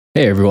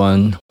Hey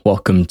everyone,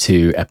 welcome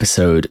to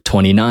episode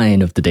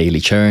 29 of the Daily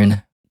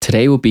Churn.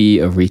 Today will be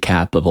a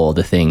recap of all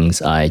the things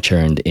I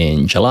churned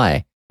in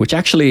July, which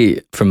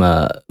actually, from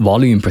a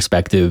volume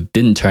perspective,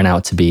 didn't turn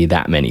out to be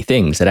that many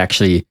things. It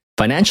actually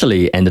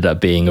financially ended up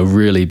being a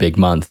really big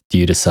month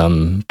due to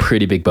some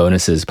pretty big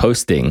bonuses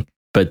posting.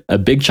 But a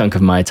big chunk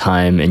of my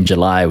time in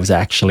July was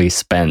actually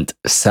spent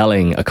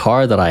selling a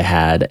car that I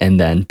had and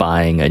then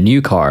buying a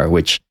new car,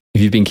 which if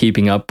you've been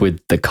keeping up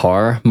with the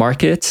car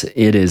market,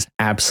 it is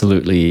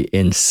absolutely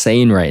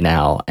insane right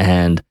now.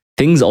 And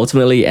things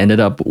ultimately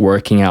ended up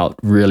working out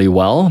really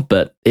well,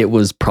 but it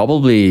was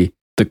probably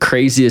the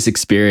craziest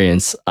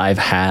experience I've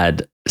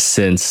had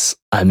since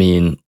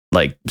being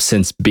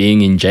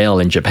in jail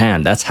in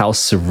Japan. That's how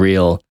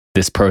surreal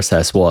this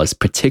process was,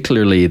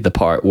 particularly the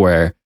part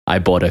where I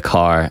bought a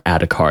car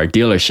at a car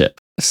dealership.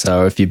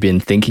 So if you've been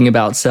thinking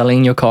about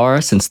selling your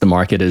car since the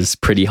market is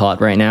pretty hot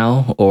right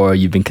now, or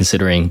you've been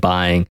considering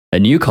buying a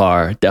new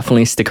car,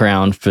 definitely stick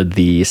around for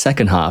the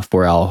second half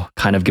where I'll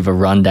kind of give a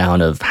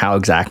rundown of how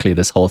exactly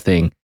this whole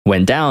thing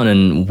went down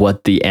and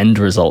what the end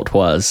result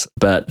was.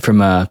 But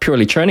from a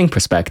purely churning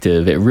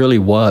perspective, it really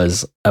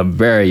was a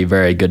very,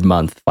 very good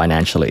month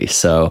financially.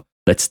 So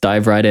let's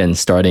dive right in,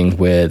 starting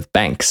with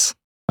banks.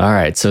 All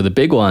right, so the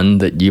big one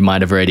that you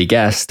might have already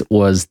guessed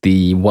was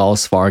the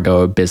Wells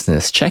Fargo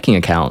business checking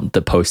account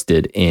that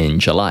posted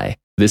in July.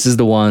 This is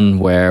the one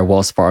where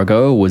Wells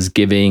Fargo was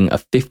giving a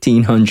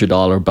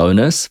 $1,500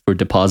 bonus for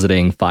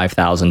depositing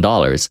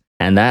 $5,000.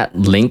 And that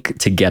link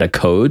to get a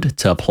code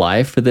to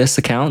apply for this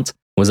account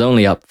was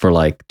only up for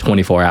like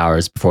 24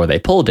 hours before they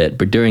pulled it.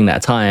 But during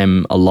that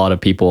time, a lot of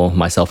people,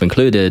 myself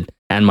included,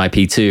 and my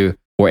P2,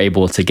 were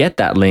able to get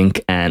that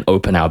link and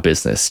open our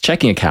business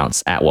checking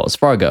accounts at Wells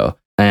Fargo.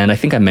 And I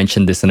think I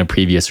mentioned this in a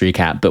previous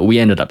recap, but we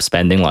ended up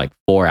spending like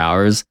 4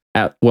 hours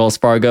at Wells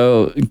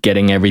Fargo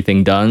getting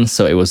everything done.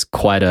 So it was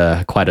quite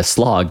a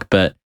slog,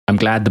 but I'm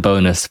glad the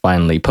bonus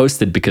finally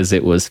posted because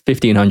it was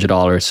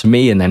 $1,500 for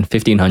me and then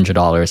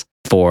 $1,500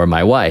 for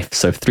my wife.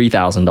 So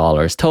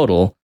 $3,000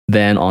 total.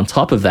 Then on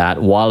top of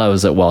that, while I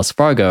was at Wells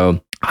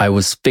Fargo, I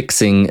was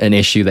fixing an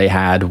issue they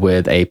had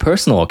with a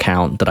personal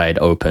account that I had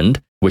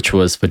opened, which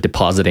was for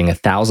depositing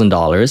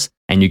 $1,000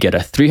 and you get a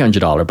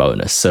 $300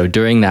 bonus. So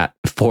during that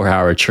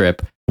 4-hour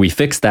trip, we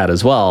fixed that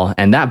as well.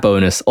 And that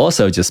bonus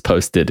also just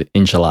posted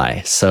in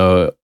July.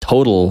 So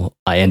total,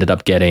 I ended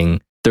up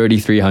getting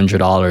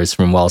 $3,300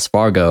 from Wells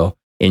Fargo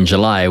in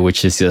July,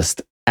 which is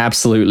just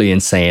absolutely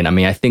insane. I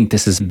mean, I think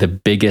this is the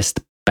biggest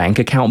bank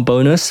account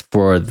bonus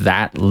for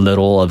that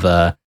little of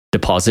a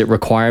deposit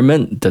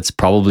requirement that's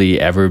probably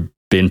ever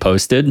been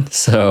posted.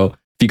 So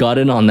if you got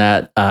in on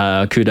that,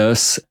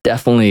 kudos.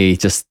 Definitely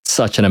just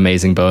such an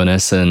amazing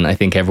bonus. And I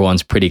think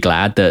everyone's pretty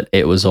glad that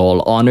it was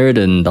all honored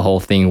and the whole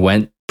thing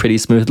went pretty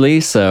smoothly.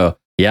 So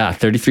yeah,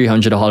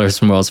 $3,300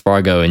 from Wells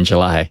Fargo in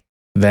July.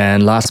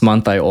 Then last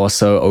month, I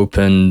also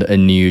opened a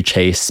new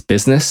Chase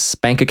business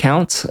bank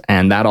account.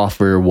 And that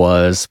offer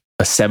was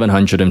a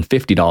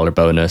 $750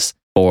 bonus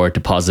for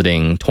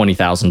depositing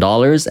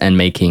 $20,000 and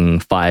making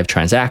 5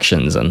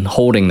 transactions and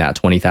holding that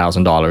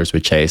 $20,000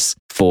 with Chase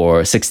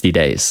for 60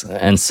 days.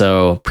 And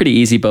so pretty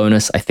easy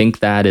bonus. I think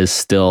that is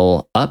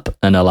still up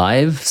and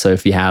alive. So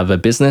if you have a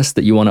business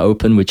that you want to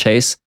open with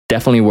Chase,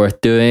 definitely worth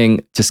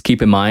doing. Just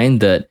keep in mind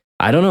that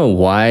I don't know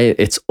why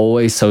it's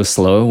always so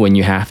slow when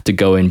you have to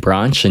go in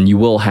branch, and you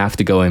will have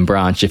to go in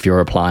branch if you're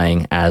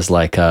applying as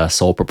like a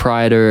sole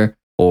proprietor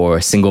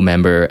or single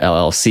member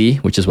LLC,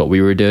 which is what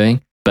we were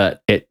doing.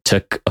 But it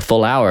took a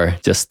full hour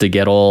just to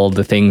get all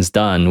the things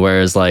done.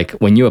 Whereas like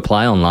when you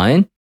apply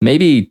online,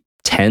 maybe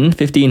 10,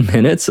 15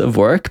 minutes of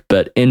work,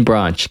 but in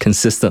branch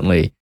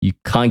consistently, you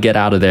can't get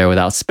out of there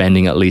without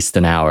spending at least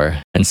an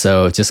hour. And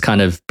so just kind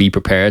of be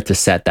prepared to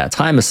set that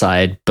time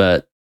aside.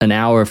 But an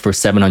hour for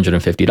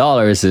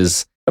 $750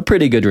 is a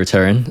pretty good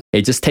return.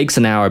 It just takes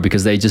an hour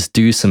because they just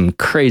do some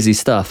crazy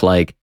stuff.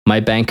 Like my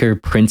banker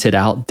printed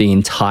out the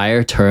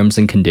entire terms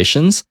and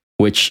conditions,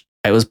 which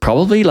it was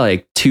probably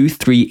like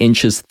 2-3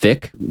 inches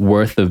thick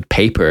worth of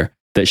paper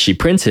that she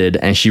printed,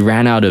 and she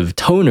ran out of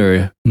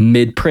toner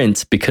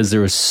mid-print because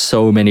there were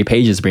so many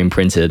pages being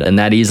printed, and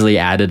that easily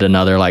added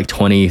another like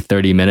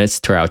 20-30 minutes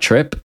to our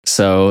trip.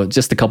 So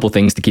just a couple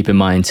things to keep in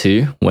mind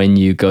too when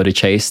you go to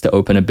Chase to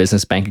open a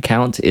business bank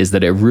account is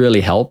that it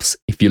really helps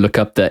if you look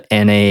up the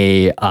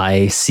NAICS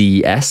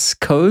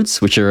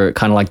codes, which are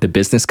kind of like the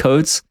business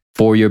codes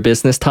for your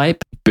business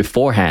type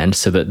beforehand,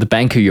 so that the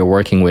banker you're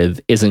working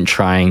with isn't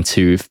trying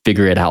to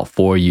figure it out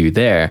for you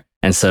there.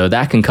 And so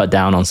that can cut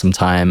down on some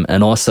time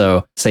and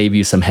also save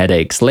you some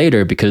headaches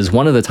later, because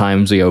one of the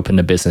times we opened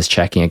a business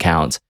checking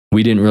account,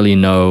 we didn't really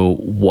know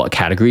what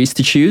categories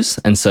to choose.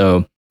 And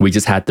so we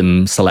just had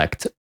them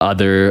select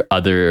other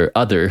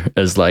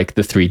as like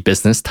the 3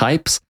 business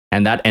types.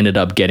 And that ended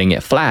up getting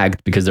it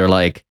flagged because they're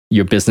like,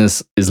 your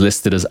business is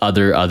listed as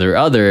other.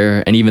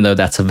 And even though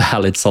that's a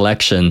valid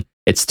selection,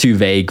 it's too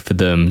vague for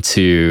them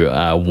to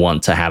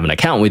want to have an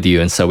account with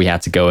you. And so we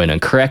had to go in and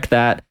correct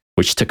that,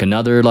 which took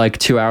another like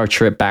 2-hour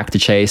trip back to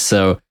Chase.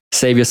 So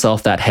save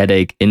yourself that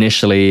headache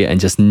initially and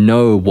just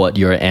know what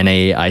your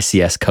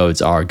NAICS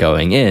codes are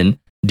going in.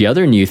 The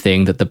other new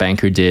thing that the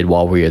banker did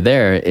while we were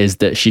there is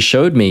that she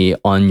showed me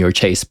on your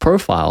Chase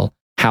profile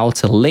how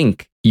to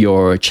link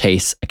your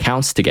Chase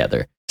accounts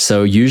together.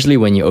 So usually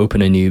when you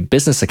open a new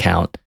business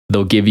account,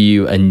 they'll give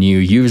you a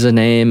new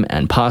username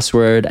and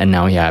password, and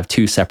now you have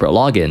 2 separate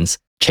logins.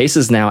 Chase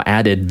has now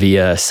added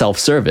via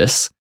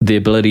self-service the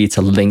ability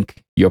to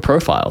link your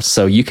profiles.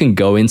 So you can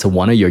go into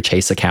one of your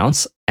Chase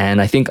accounts,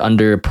 and I think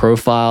under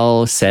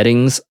profile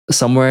settings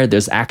somewhere,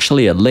 there's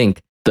actually a link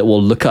that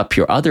will look up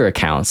your other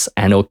accounts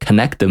and it'll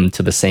connect them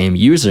to the same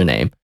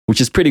username,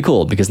 which is pretty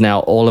cool because now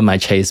all of my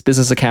Chase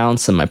business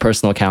accounts and my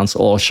personal accounts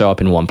all show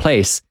up in one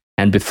place.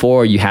 And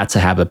before you had to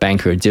have a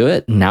banker do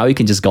it, now you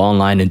can just go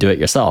online and do it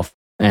yourself.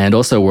 And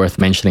also worth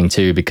mentioning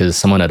too, because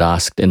someone had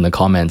asked in the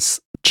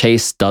comments,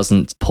 Chase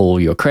doesn't pull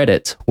your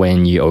credit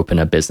when you open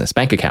a business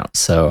bank account.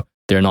 So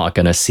they're not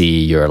going to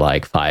see your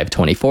like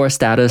 524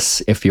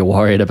 status if you're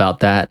worried about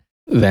that.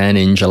 Then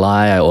in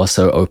July, I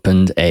also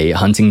opened a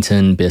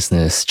Huntington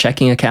business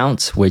checking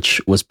account, which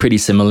was pretty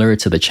similar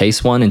to the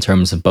Chase one in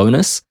terms of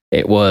bonus.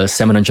 It was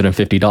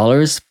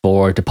 $750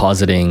 for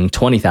depositing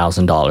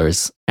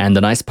 $20,000. And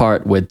the nice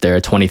part with their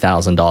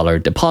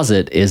 $20,000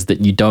 deposit is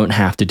that you don't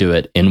have to do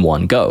it in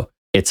one go.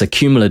 It's a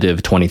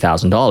cumulative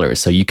 $20,000.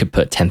 So you could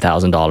put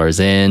 $10,000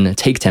 in,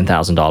 take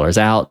 $10,000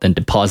 out, then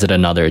deposit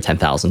another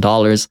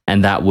 $10,000,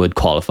 and that would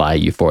qualify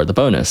you for the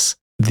bonus.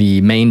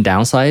 The main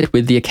downside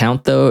with the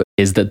account, though,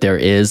 is that there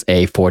is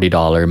a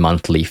 $40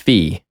 monthly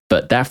fee.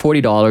 But that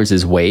 $40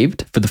 is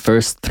waived for the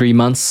first 3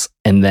 months.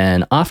 And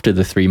then after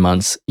the 3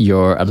 months,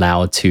 you're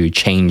allowed to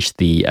change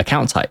the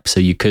account type. So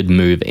you could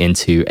move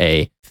into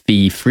a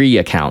fee-free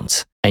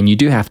account. And you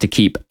do have to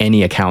keep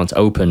any account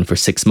open for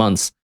 6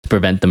 months to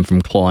prevent them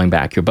from clawing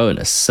back your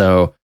bonus.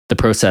 So the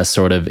process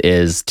sort of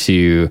is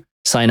to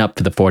sign up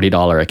for the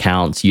 $40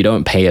 account. You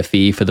don't pay a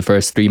fee for the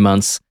first 3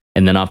 months.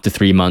 And then after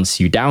 3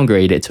 months, you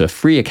downgrade it to a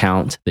free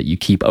account that you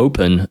keep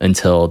open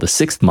until the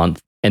 6th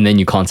month. And then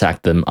you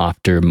contact them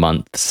after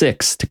month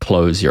 6 to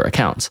close your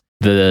account.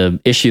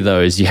 The issue,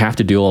 though, is you have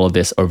to do all of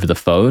this over the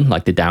phone,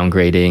 like the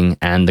downgrading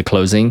and the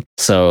closing.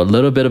 So a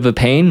little bit of a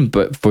pain,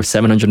 but for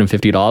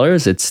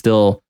 $750, it's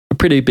still a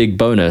pretty big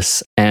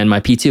bonus. And my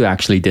P2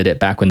 actually did it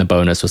back when the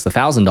bonus was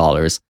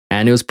 $1,000.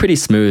 And it was pretty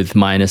smooth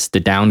minus the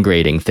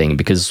downgrading thing,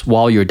 because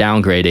while you're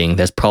downgrading,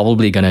 there's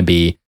probably going to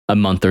be a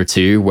month or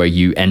two where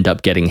you end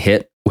up getting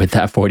hit with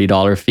that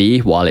 $40 fee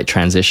while it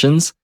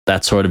transitions.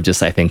 That's sort of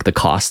just, I think, the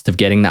cost of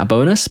getting that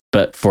bonus.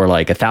 But for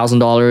like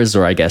 $1,000,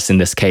 or I guess in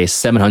this case,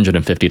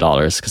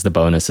 $750, because the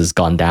bonus has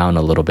gone down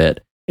a little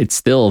bit, it's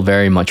still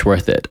very much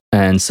worth it.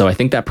 And so I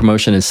think that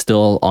promotion is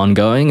still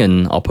ongoing,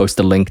 and I'll post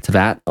a link to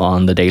that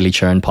on the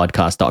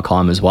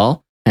dailychurnpodcast.com as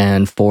well.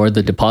 And for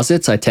the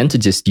deposits, I tend to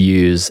just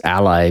use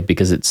Ally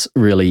because it's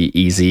really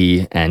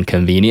easy and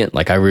convenient.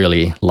 Like I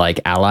really like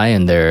Ally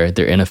and their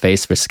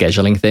interface for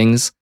scheduling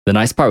things. The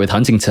nice part with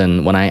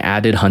Huntington, when I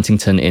added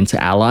Huntington into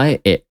Ally,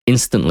 it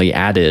instantly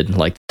added,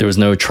 like there was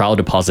no trial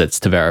deposits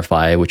to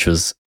verify, which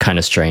was kind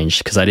of strange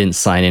because I didn't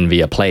sign in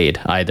via Plaid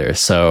either.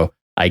 So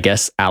I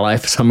guess Ally,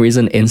 for some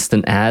reason,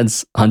 instant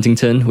adds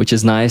Huntington, which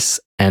is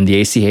nice. And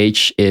the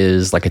ACH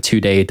is like a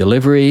 2-day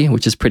delivery,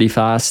 which is pretty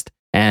fast.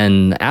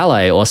 And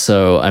Ally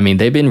also, I mean,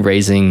 they've been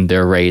raising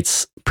their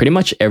rates pretty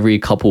much every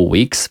couple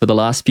weeks for the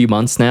last few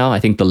months now. I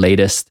think the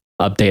latest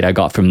update I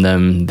got from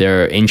them,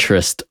 their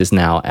interest is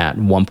now at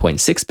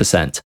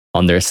 1.6%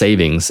 on their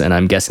savings. And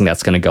I'm guessing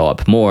that's going to go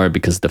up more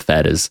because the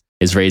Fed is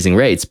raising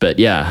rates. But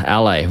yeah,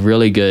 Ally,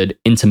 really good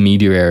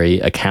intermediary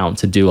account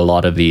to do a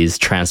lot of these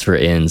transfer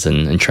ins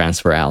and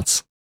transfer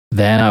outs.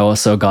 Then I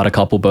also got a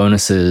couple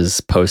bonuses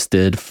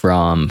posted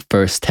from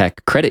First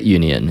Tech Credit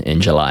Union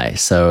in July.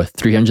 So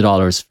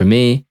 $300 for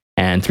me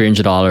and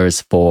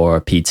 $300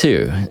 for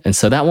P2. And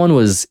so that one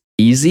was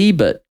easy,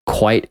 but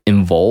quite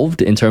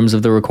involved in terms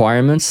of the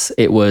requirements.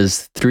 It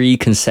was 3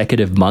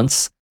 consecutive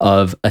months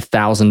of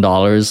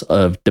 $1,000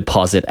 of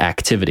deposit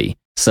activity.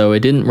 So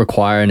it didn't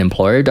require an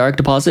employer direct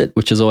deposit,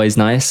 which is always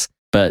nice,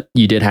 but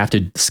you did have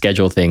to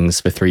schedule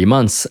things for 3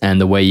 months. And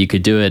the way you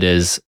could do it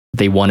is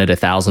they wanted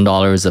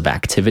 $1,000 of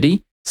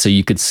activity. So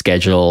you could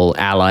schedule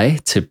Ally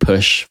to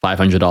push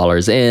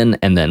 $500 in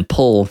and then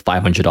pull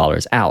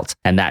 $500 out.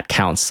 And that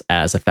counts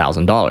as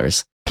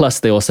 $1,000.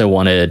 Plus, they also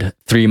wanted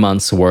 3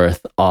 months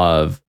worth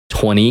of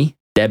 20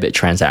 debit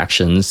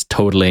transactions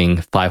totaling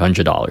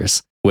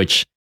 $500,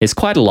 which is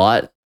quite a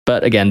lot.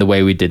 But again, the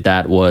way we did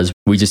that was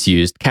we just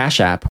used Cash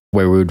App,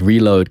 where we would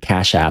reload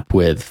Cash App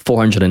with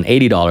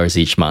 $480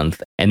 each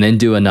month and then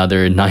do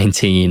another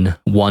 19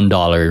 $1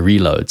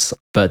 reloads.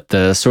 But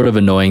the sort of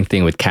annoying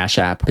thing with Cash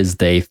App is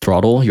they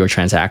throttle your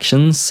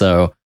transactions.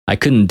 So I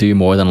couldn't do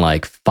more than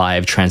like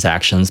 5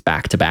 transactions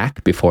back to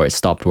back before it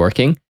stopped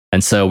working.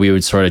 And so we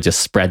would sort of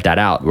just spread that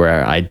out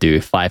where I'd do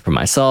 5 for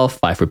myself,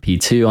 5 for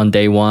P2 on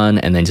day 1,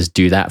 and then just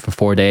do that for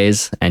 4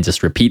 days and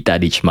just repeat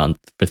that each month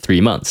for 3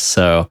 months.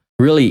 So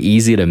really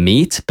easy to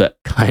meet, but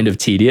kind of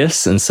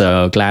tedious. And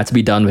so glad to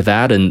be done with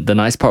that. And the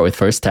nice part with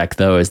First Tech,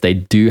 though, is they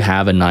do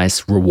have a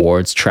nice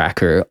rewards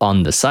tracker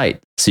on the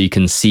site. So you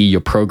can see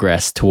your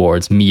progress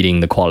towards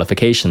meeting the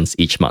qualifications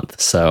each month.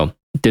 So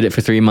did it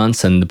for 3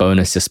 months and the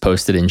bonus just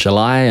posted in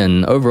July.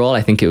 And overall,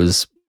 I think it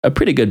was a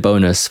pretty good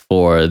bonus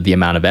for the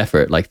amount of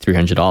effort, like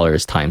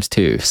 $300 times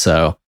 2.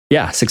 So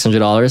yeah,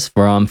 $600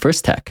 from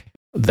First Tech.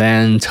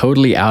 Then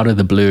totally out of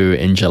the blue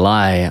in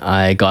July,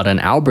 I got an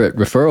Albert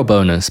referral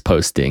bonus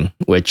posting,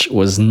 which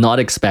was not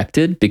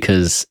expected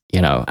because,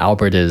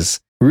 Albert is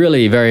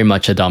really very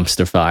much a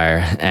dumpster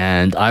fire.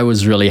 And I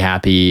was really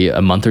happy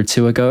a month or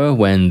two ago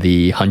when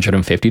the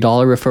 $150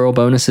 referral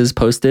bonuses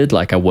posted.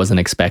 Like I wasn't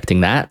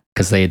expecting that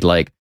because they'd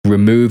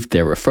removed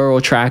their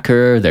referral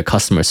tracker, their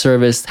customer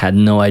service, had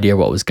no idea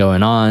what was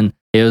going on.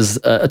 It was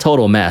a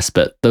total mess,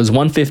 but those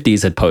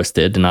 150s had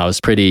posted and I was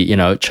pretty,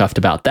 chuffed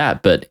about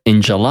that. But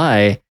in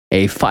July,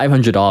 a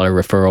 $500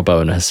 referral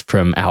bonus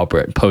from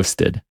Albert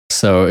posted.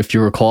 So if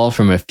you recall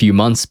from a few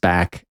months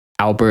back,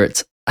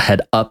 Albert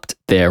had upped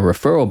their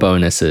referral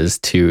bonuses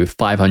to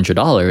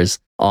 $500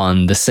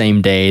 on the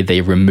same day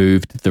they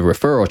removed the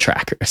referral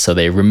tracker. So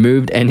they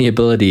removed any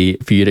ability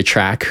for you to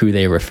track who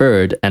they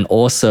referred and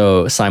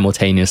also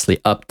simultaneously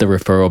upped the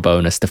referral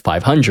bonus to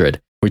 $500,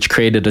 which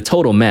created a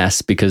total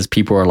mess because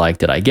people were like,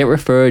 did I get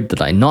referred?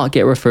 Did I not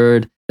get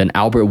referred? Then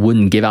Albert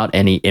wouldn't give out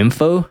any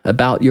info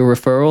about your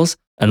referrals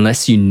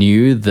unless you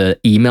knew the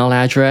email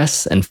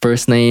address and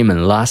first name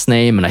and last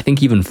name, and I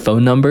think even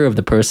phone number of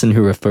the person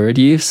who referred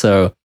you.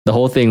 So the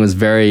whole thing was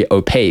very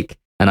opaque.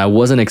 And I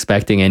wasn't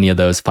expecting any of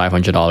those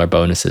 $500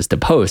 bonuses to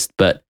post,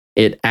 but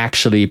it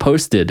actually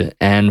posted.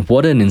 And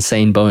what an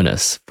insane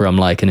bonus from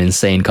an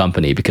insane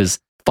company, because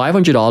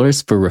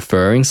 $500 for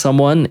referring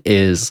someone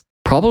is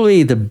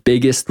probably the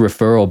biggest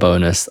referral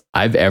bonus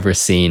I've ever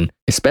seen,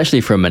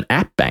 especially from an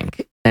app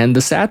bank. And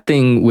the sad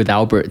thing with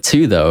Albert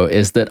too, though,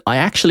 is that I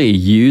actually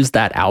use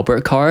that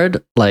Albert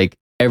card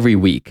every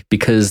week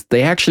because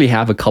they actually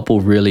have a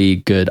couple really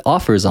good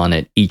offers on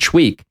it each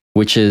week,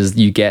 which is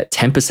you get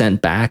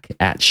 10% back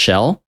at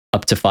Shell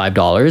up to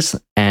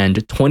 $5 and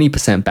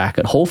 20% back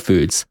at Whole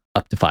Foods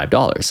up to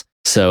 $5.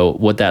 So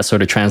what that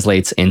sort of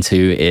translates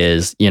into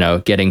is,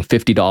 getting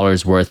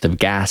 $50 worth of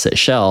gas at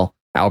Shell,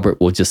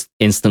 Albert will just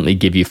instantly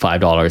give you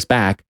 $5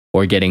 back,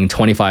 or getting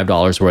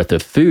 $25 worth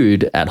of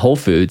food at Whole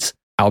Foods,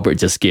 Albert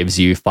just gives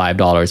you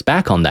 $5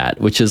 back on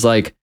that, which is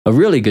a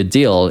really good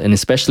deal. And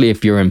especially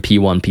if you're in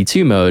P1,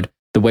 P2 mode,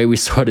 the way we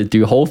sort of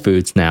do Whole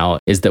Foods now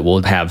is that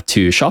we'll have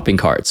 2 shopping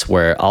carts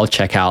where I'll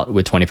check out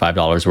with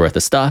 $25 worth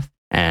of stuff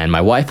and my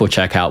wife will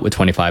check out with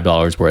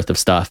 $25 worth of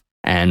stuff.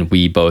 And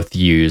we both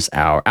use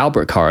our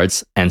Albert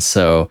cards. And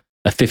so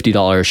a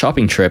 $50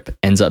 shopping trip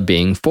ends up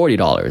being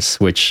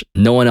 $40, which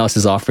no one else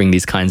is offering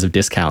these kinds of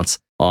discounts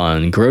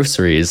on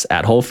groceries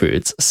at Whole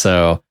Foods.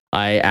 So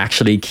I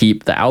actually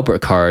keep the Albert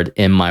card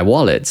in my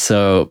wallet.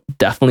 So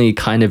definitely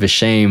kind of a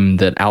shame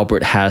that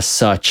Albert has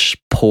such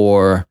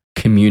poor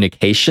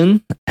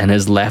communication and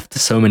has left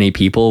so many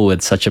people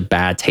with such a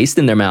bad taste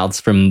in their mouths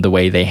from the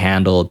way they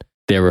handled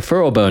their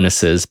referral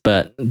bonuses.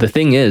 But the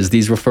thing is,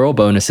 these referral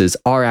bonuses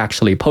are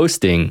actually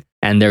posting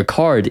and their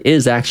card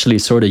is actually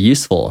sort of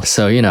useful.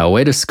 So,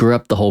 way to screw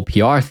up the whole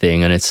PR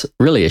thing. And it's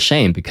really a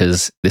shame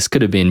because this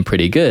could have been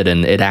pretty good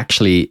and it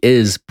actually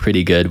is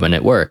pretty good when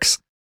it works.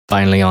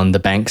 Finally, on the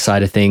bank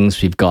side of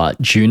things, we've got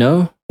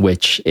Juno,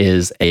 which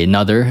is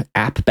another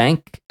app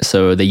bank.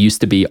 So they used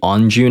to be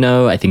on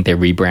Juno. I think they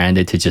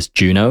rebranded to just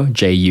Juno,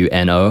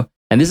 Juno.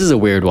 And this is a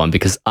weird one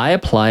because I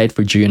applied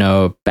for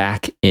Juno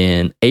back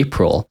in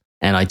April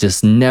and I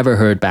just never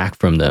heard back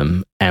from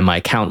them. And my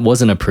account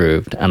wasn't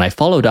approved. And I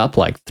followed up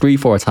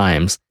 3-4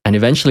 times. And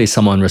eventually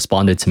someone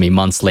responded to me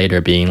months later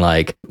being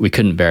like, we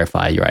couldn't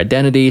verify your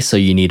identity. So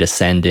you need to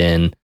send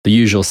in the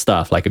usual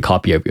stuff, like a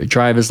copy of your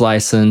driver's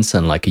license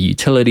and a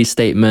utility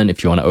statement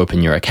if you want to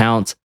open your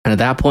account. And at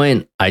that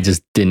point, I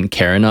just didn't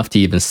care enough to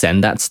even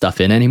send that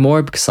stuff in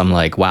anymore because I'm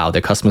like, wow,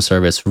 their customer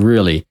service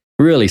really,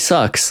 really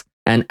sucks.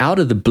 And out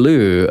of the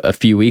blue, a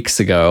few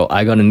weeks ago,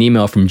 I got an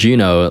email from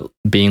Juno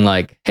being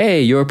like,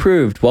 hey, you're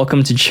approved.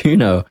 Welcome to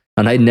Juno.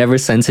 And I never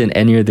sent in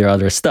any of their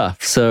other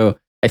stuff. So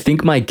I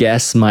think my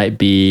guess might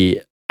be,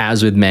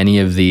 as with many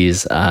of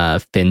these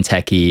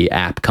fintechy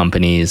app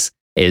companies,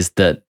 is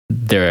that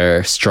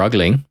they're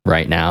struggling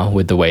right now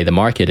with the way the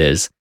market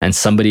is. And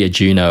somebody at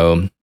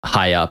Juno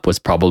high up was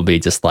probably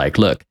just like,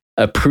 look,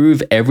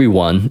 approve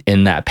everyone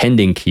in that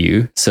pending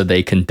queue so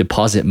they can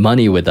deposit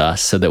money with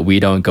us so that we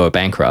don't go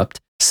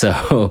bankrupt.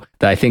 So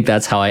I think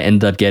that's how I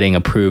ended up getting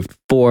approved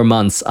 4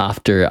 months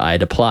after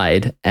I'd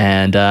applied.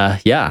 And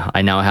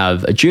I now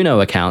have a Juno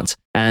account.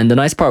 And the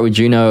nice part with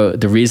Juno,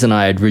 the reason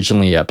I had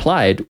originally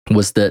applied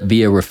was that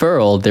via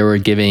referral, they were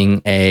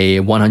giving a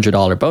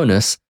 $100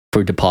 bonus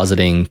for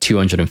depositing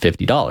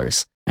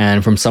 $250.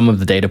 And from some of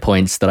the data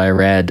points that I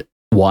read,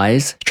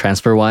 Wise,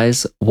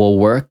 TransferWise, will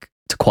work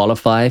to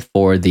qualify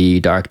for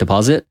the direct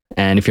deposit.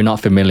 And if you're not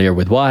familiar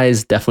with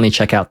Wise, definitely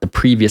check out the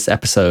previous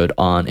episode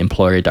on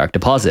employer direct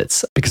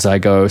deposits because I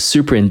go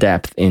super in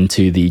depth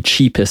into the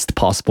cheapest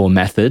possible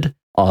method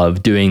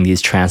of doing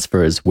these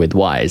transfers with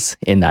Wise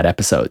in that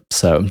episode.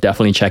 So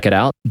definitely check it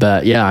out.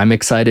 But yeah, I'm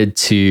excited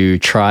to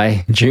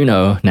try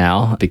Juno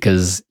now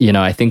because,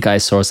 I think I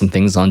saw some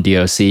things on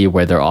DOC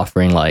where they're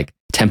offering like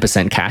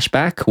 10%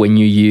 cashback when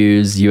you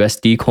use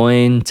USD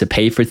coin to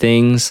pay for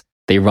things.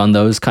 They run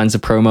those kinds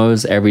of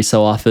promos every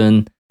so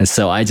often. And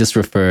so I just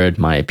referred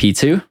my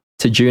P2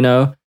 to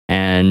Juno.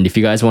 And if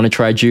you guys want to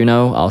try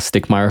Juno, I'll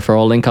stick my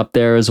referral link up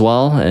there as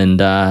well. And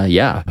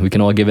yeah, we can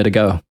all give it a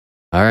go.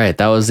 All right,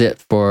 that was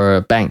it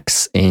for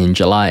banks in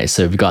July.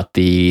 So we've got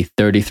the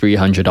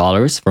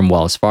 $3,300 from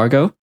Wells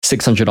Fargo,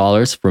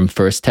 $600 from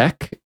First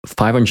Tech,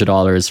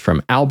 $500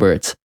 from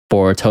Albert,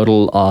 for a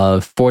total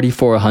of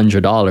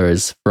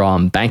 $4,400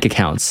 from bank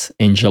accounts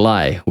in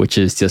July, which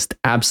is just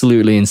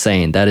absolutely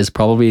insane. That is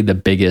probably the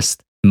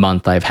biggest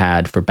month I've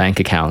had for bank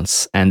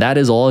accounts. And that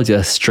is all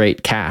just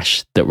straight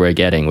cash that we're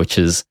getting, which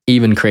is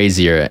even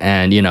crazier.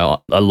 And,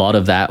 a lot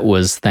of that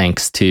was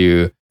thanks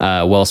to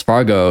Wells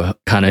Fargo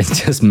kind of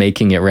just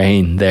making it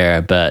rain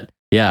there. But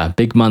yeah,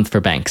 big month for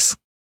banks.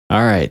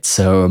 All right,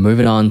 so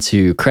moving on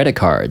to credit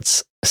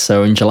cards.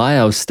 So in July,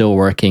 I was still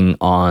working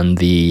on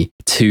the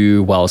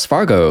 2 Wells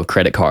Fargo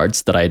credit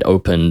cards that I'd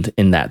opened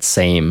in that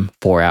same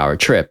 4-hour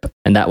trip.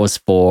 And that was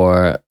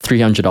for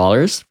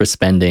 $300 for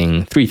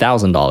spending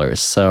 $3,000.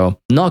 So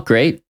not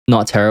great,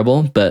 not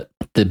terrible. But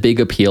the big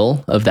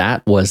appeal of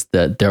that was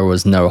that there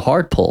was no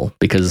hard pull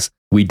because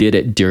we did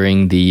it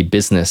during the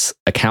business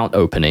account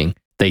opening.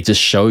 They just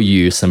show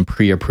you some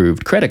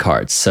pre-approved credit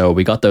cards. So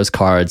we got those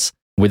cards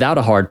without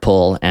a hard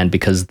pull, and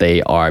because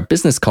they are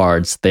business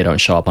cards, they don't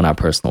show up on our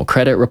personal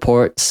credit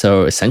report.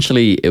 So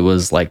essentially, it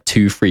was like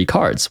 2 free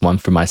cards, one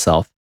for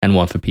myself and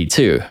one for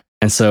P2.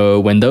 And so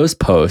when those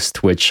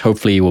post, which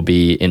hopefully will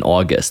be in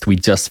August, we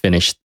just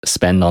finished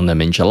spend on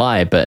them in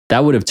July, but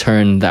that would have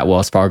turned that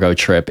Wells Fargo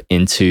trip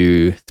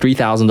into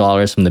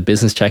 $3,000 from the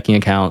business checking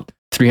account,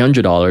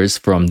 $300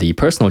 from the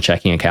personal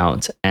checking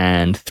account,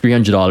 and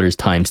 $300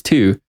 times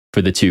 2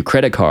 for the 2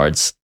 credit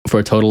cards, for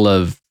a total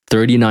of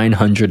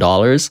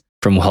 $3,900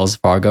 from Wells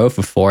Fargo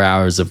for 4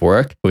 hours of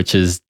work, which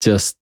is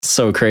just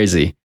so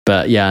crazy.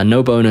 But yeah,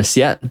 no bonus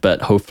yet,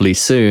 but hopefully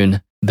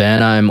soon.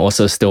 Then I'm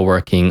also still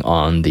working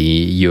on the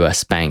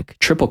US Bank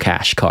Triple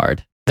Cash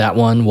card. That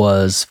one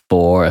was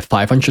for a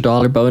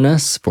 $500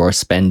 bonus for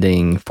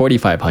spending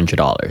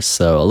 $4,500.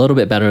 So a little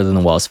bit better than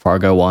the Wells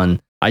Fargo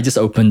one. I just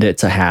opened it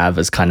to have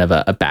as kind of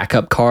a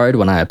backup card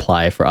when I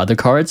apply for other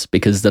cards,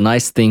 because the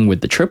nice thing with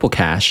the Triple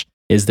Cash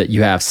is that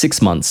you have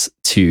 6 months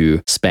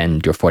to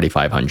spend your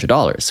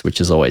 $4,500,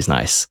 which is always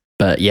nice.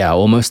 But yeah,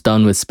 almost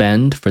done with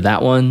spend for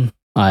that one.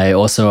 I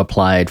also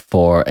applied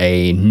for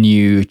a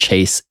new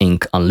Chase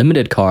Ink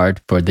Unlimited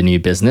card for the new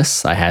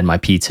business. I had my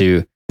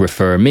P2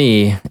 refer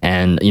me,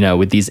 and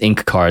with these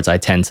ink cards, I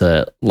tend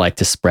to like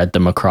to spread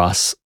them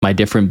across my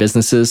different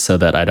businesses so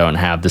that I don't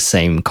have the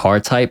same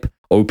card type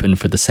open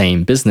for the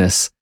same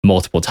business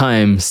multiple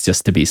times,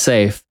 just to be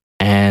safe.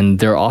 And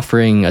they're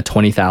offering a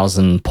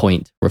 20,000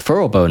 point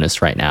referral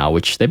bonus right now,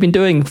 which they've been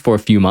doing for a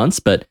few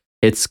months, but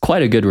it's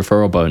quite a good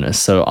referral bonus.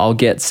 So I'll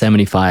get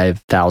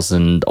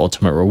 75,000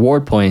 ultimate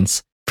reward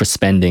points for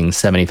spending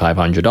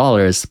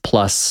 $7,500,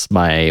 plus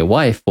my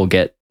wife will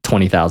get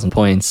 20,000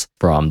 points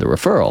from the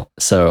referral.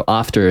 So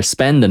after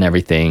spend and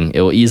everything,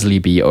 it will easily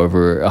be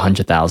over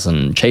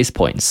 100,000 Chase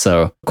points.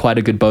 So quite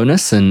a good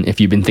bonus. And if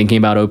you've been thinking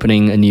about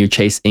opening a new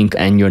Chase Ink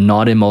and you're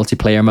not in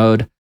multiplayer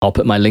mode, I'll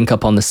put my link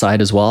up on the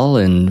side as well,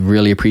 and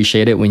really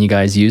appreciate it when you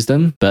guys use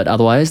them. But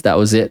otherwise, that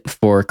was it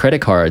for credit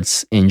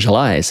cards in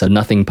July. So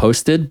nothing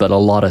posted, but a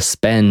lot of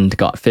spend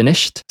got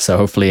finished. So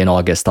hopefully in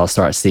August, I'll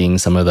start seeing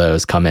some of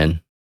those come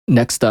in.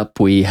 Next up,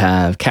 we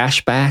have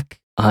cashback.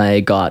 I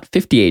got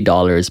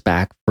 $58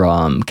 back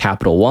from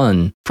Capital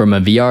One from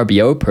a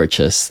VRBO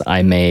purchase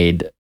I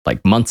made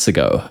like months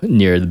ago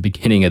near the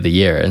beginning of the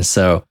year. And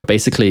so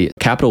basically,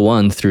 Capital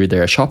One through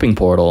their shopping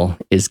portal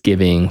is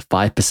giving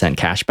 5%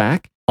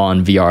 cashback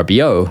on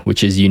VRBO,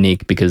 which is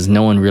unique because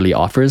no one really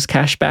offers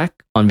cashback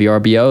on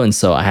VRBO. And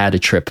so I had a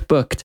trip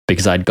booked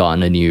because I'd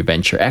gotten a new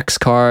Venture X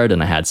card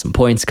and I had some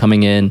points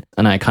coming in.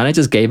 And I kind of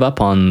just gave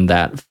up on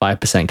that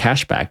 5%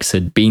 cashback because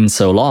it'd been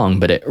so long,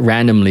 but it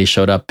randomly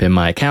showed up in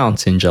my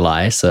account in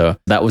July. So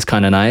that was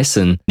kind of nice.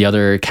 And the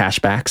other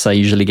cashbacks I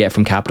usually get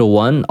from Capital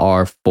One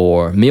are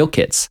for meal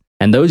kits.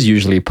 And those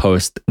usually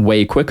post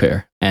way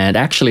quicker. And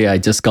actually, I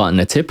just gotten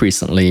a tip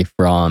recently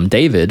from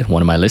David,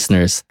 one of my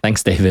listeners.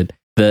 Thanks, David.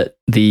 That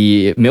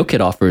the meal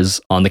kit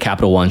offers on the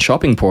Capital One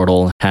shopping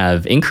portal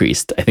have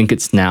increased. I think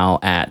it's now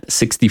at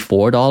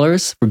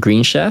 $64 for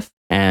Green Chef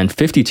and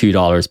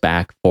 $52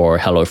 back for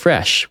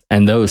HelloFresh.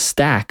 And those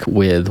stack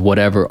with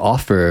whatever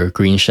offer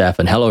Green Chef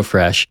and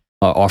HelloFresh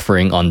are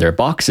offering on their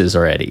boxes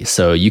already.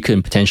 So you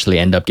can potentially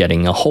end up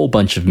getting a whole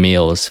bunch of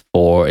meals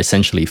for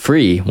essentially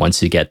free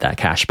once you get that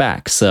cash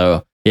back.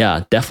 So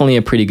yeah, definitely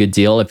a pretty good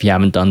deal if you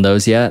haven't done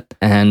those yet.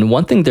 And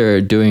one thing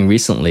they're doing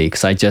recently,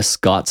 because I just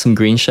got some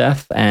Green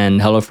Chef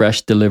and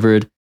HelloFresh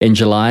delivered in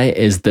July,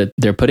 is that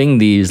they're putting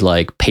these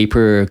like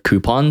paper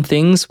coupon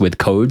things with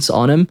codes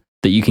on them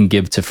that you can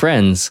give to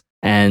friends.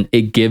 and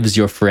it gives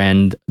your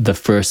friend the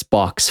first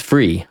box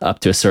free up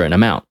to a certain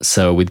amount.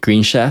 So with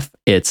Green Chef,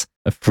 it's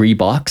a free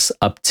box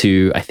up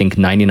to, I think,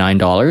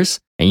 $99,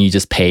 and you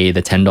just pay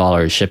the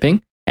 $10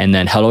 shipping. And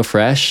then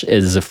HelloFresh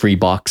is a free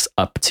box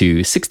up to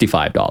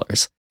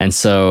 $65. And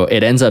so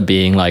it ends up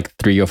being like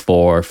 3 or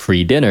 4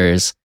 free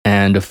dinners.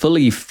 And a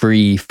fully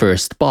free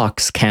first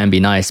box can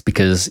be nice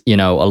because, a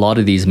lot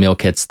of these meal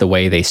kits, the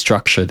way they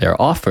structure their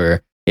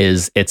offer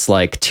is it's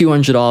like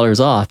 $200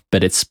 off,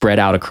 but it's spread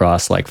out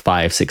across like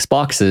 5-6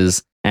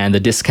 boxes. And the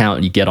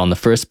discount you get on the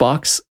first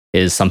box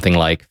is something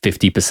like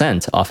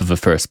 50% off of a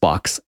first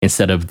box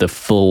instead of the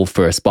full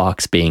first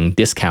box being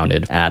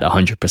discounted at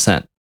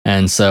 100%.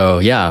 And so,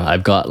 yeah,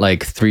 I've got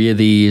like 3 of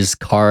these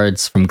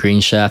cards from Green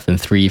Chef and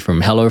 3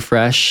 from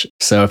HelloFresh.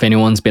 So if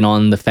anyone's been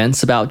on the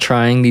fence about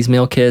trying these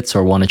meal kits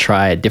or want to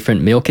try a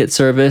different meal kit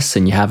service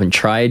and you haven't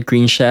tried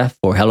Green Chef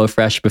or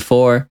HelloFresh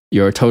before,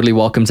 you're totally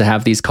welcome to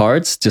have these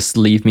cards. Just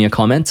leave me a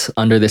comment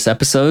under this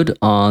episode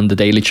on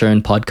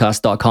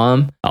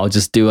thedailychurnpodcast.com. I'll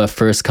just do a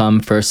first come,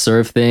 first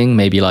serve thing,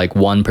 maybe like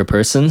 1 per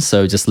person.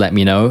 So just let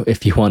me know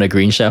if you want a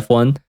Green Chef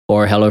one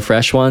or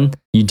HelloFresh one.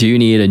 You do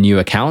need a new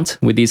account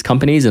with these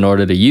companies in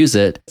order to use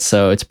it.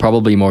 So it's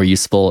probably more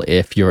useful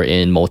if you're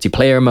in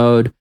multiplayer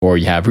mode or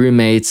you have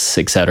roommates,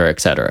 etc.,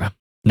 etc.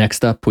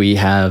 Next up, we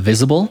have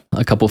Visible.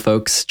 A couple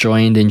folks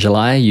joined in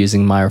July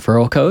using my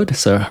referral code.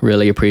 So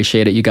really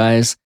appreciate it, you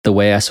guys. The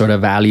way I sort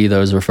of value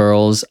those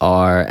referrals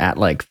are at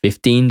like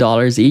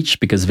 $15 each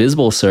because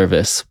Visible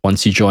service,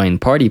 once you join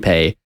Party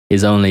Pay,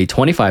 is only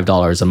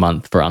 $25 a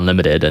month for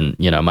unlimited. And,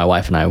 my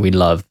wife and I, we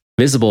love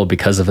Visible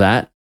because of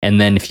that. And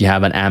then if you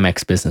have an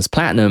Amex Business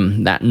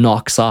Platinum, that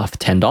knocks off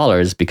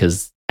 $10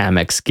 because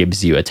Amex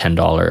gives you a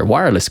 $10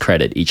 wireless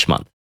credit each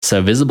month.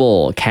 So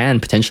Visible can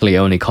potentially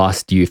only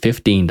cost you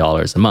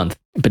 $15 a month.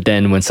 But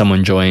then when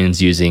someone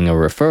joins using a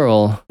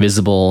referral,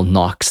 Visible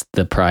knocks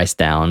the price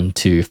down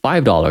to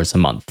 $5 a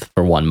month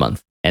for 1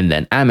 month. And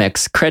then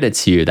Amex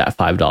credits you that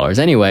 $5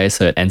 anyway,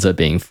 so it ends up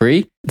being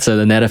free. So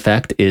the net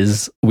effect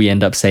is we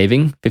end up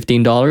saving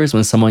 $15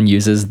 when someone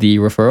uses the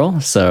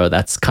referral. So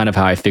that's kind of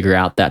how I figure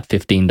out that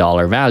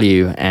 $15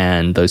 value.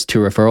 And those 2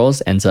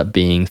 referrals ends up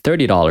being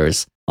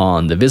 $30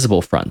 on the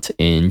Visible front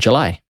in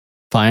July.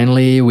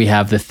 Finally, we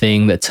have the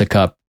thing that took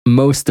up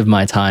most of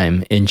my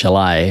time in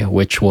July,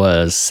 which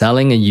was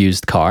selling a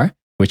used car,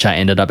 which I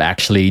ended up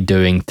actually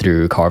doing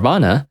through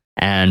Carvana,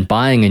 and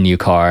buying a new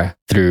car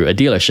through a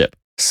dealership.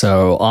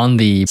 So on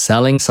the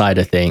selling side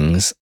of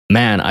things,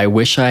 man, I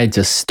wish I had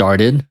just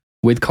started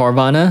with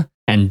Carvana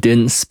and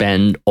didn't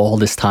spend all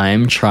this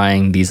time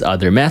trying these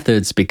other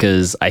methods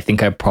because I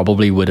think I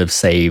probably would have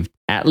saved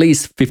at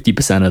least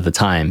 50% of the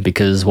time.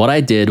 Because what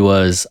I did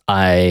was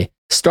I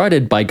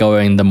started by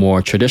going the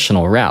more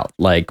traditional route,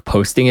 like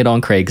posting it on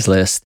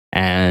Craigslist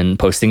and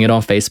posting it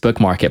on Facebook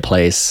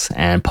Marketplace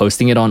and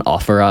posting it on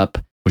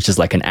OfferUp, which is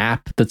like an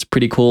app that's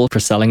pretty cool for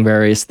selling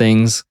various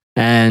things.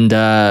 And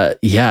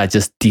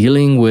just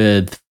dealing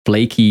with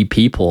flaky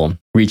people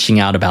reaching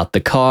out about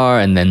the car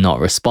and then not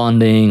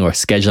responding or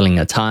scheduling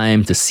a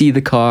time to see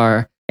the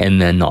car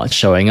and then not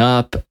showing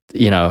up.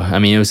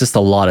 It was just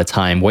a lot of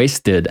time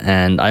wasted.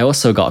 And I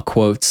also got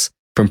quotes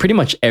from pretty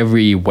much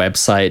every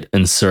website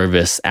and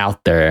service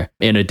out there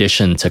in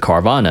addition to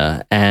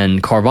Carvana.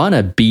 And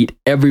Carvana beat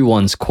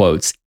everyone's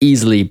quotes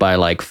easily by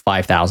like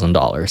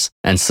 $5,000.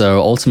 And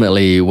so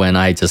ultimately, when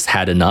I just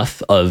had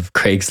enough of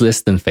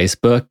Craigslist and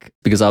Facebook,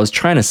 because I was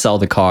trying to sell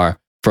the car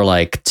for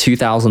like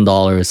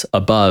 $2,000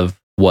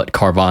 above what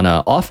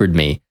Carvana offered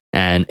me,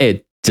 and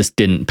it just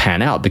didn't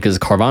pan out because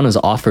Carvana's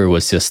offer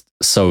was just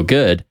so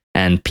good.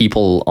 And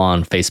people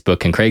on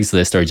Facebook and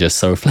Craigslist are just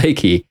so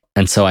flaky.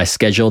 And so I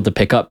scheduled the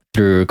pickup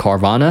through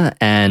Carvana,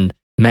 and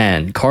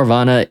man,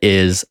 Carvana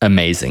is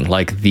amazing.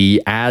 Like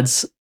the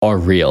ads are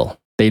real.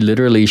 They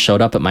literally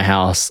showed up at my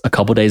house a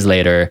couple days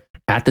later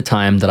at the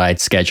time that I'd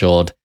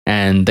scheduled,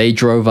 and they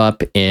drove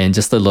up in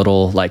just a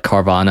little like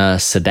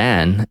Carvana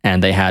sedan,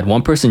 and they had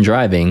 1 person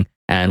driving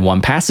and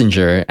 1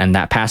 passenger, and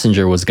that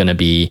passenger was going to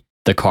be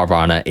the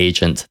Carvana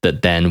agent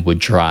that then would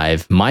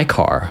drive my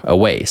car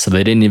away. So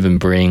they didn't even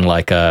bring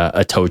like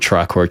a tow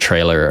truck or a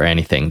trailer or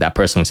anything. That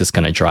person was just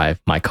going to drive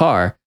my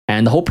car.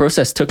 And the whole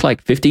process took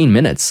like 15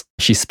 minutes.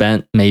 She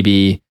spent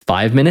maybe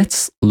 5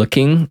 minutes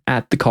looking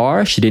at the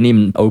car. She didn't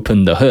even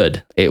open the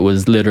hood. It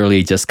was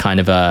literally just kind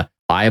of a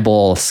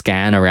eyeball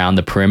scan around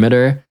the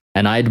perimeter.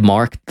 And I'd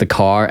marked the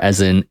car as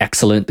in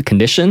excellent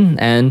condition.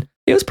 And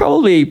it was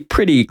probably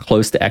pretty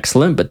close to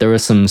excellent, but there were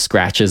some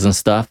scratches and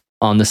stuff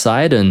on the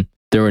side. And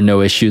there were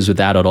no issues with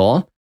that at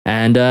all.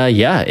 And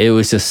it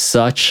was just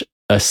such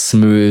a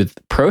smooth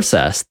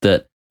process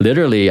that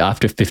literally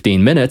after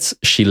 15 minutes,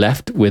 she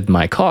left with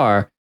my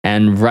car.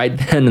 And right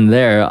then and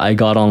there, I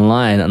got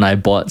online and I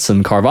bought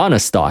some Carvana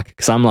stock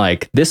because I'm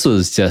like, this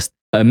was just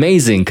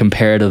amazing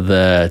compared to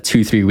the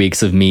 2-3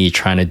 weeks of me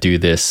trying to do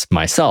this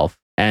myself.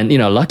 And,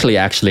 luckily,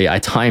 actually, I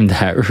timed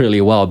that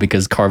really well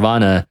because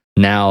Carvana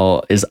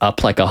now is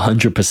up like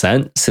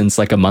 100% since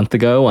like a month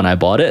ago when I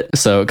bought it.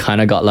 So kind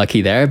of got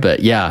lucky there. But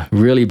yeah,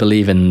 really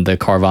believe in the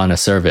Carvana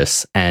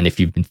service. And if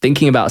you've been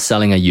thinking about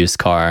selling a used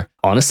car,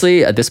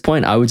 honestly, at this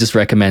point, I would just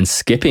recommend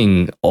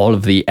skipping all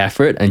of the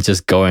effort and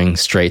just going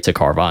straight to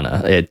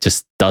Carvana. It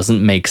just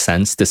doesn't make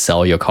sense to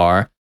sell your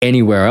car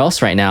anywhere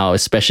else right now,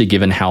 especially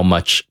given how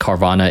much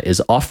Carvana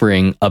is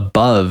offering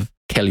above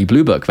Kelley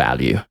Blue Book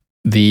value.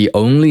 The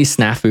only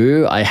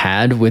snafu I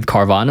had with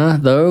Carvana,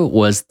 though,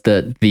 was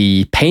that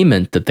the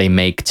payment that they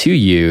make to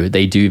you,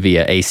 they do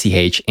via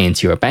ACH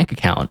into your bank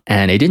account.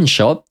 And it didn't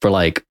show up for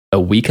like a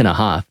week and a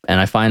half.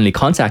 And I finally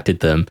contacted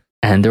them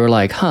and they were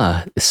like,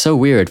 it's so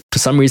weird. For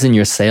some reason,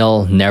 your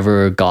sale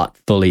never got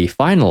fully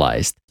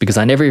finalized because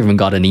I never even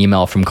got an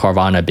email from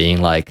Carvana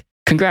being like,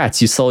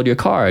 congrats, you sold your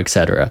car,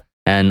 etc.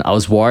 And I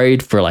was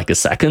worried for like a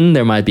second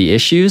there might be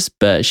issues,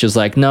 but she was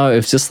like, no,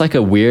 it's just like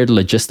a weird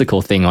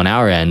logistical thing on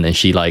our end. And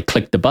she like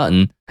clicked the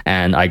button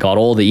and I got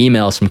all the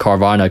emails from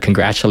Carvana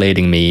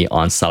congratulating me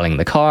on selling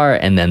the car.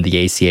 And then the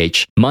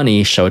ACH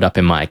money showed up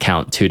in my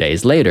account 2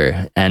 days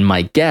later. And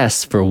my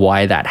guess for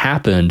why that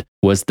happened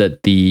was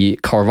that the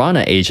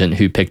Carvana agent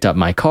who picked up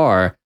my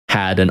car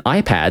had an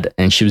iPad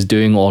and she was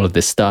doing all of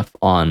this stuff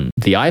on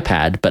the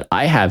iPad. But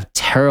I have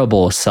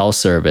terrible cell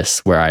service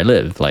where I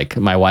live. Like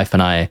my wife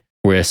and I,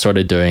 we're sort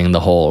of doing the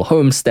whole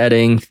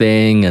homesteading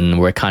thing and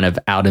we're kind of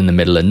out in the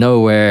middle of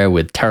nowhere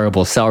with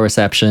terrible cell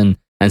reception.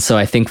 And so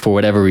I think for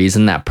whatever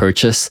reason, that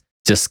purchase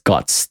just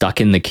got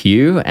stuck in the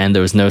queue and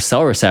there was no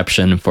cell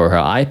reception for her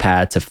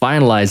iPad to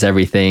finalize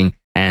everything.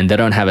 And they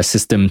don't have a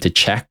system to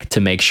check to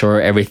make sure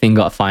everything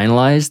got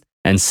finalized.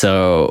 And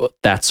so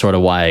that's sort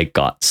of why it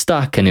got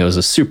stuck. And it was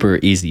a super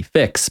easy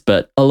fix,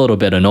 but a little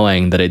bit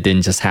annoying that it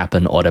didn't just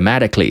happen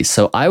automatically.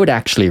 So I would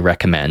actually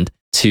recommend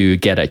to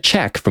get a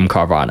check from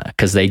Carvana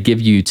because they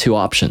give you two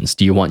options.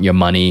 Do you want your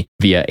money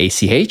via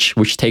ACH,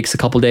 which takes a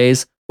couple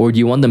days, or do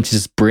you want them to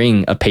just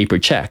bring a paper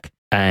check?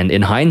 And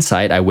in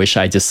hindsight, I wish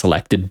I just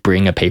selected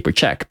bring a paper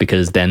check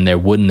because then there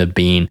wouldn't have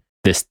been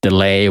this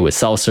delay with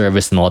cell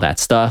service and all that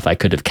stuff. I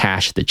could have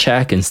cashed the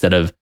check instead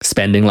of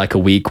spending like a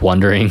week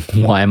wondering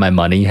why my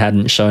money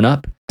hadn't shown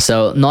up.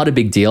 So not a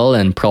big deal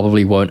and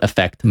probably won't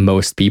affect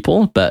most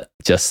people, but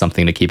just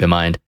something to keep in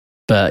mind.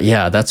 But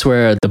yeah, that's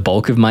where the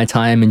bulk of my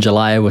time in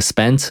July was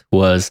spent,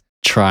 was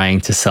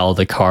trying to sell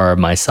the car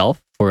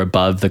myself for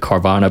above the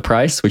Carvana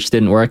price, which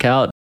didn't work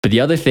out. But the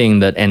other thing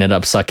that ended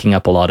up sucking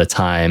up a lot of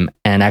time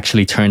and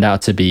actually turned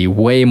out to be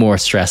way more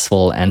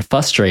stressful and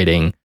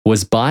frustrating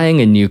was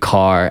buying a new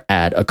car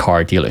at a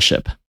car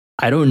dealership.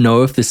 I don't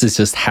know if this is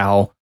just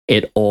how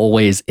it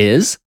always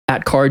is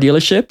at car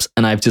dealerships,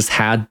 and I've just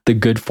had the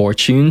good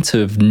fortune to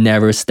have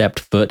never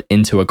stepped foot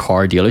into a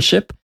car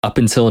dealership up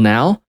until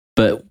now.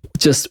 But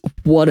just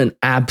what an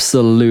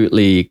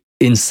absolutely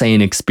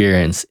insane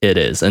experience it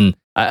is. And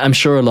I'm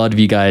sure a lot of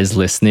you guys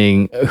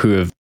listening who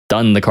have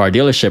done the car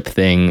dealership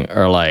thing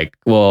are like,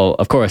 well,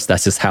 of course,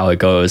 that's just how it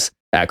goes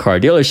at car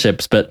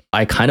dealerships. But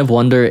I kind of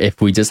wonder if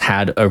we just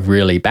had a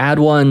really bad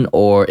one,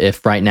 or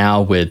if right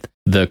now with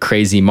the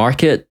crazy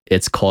market,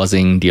 it's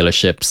causing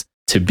dealerships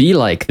to be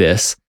like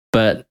this.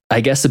 But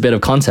I guess a bit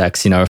of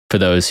context, for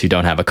those who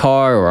don't have a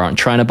car or aren't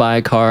trying to buy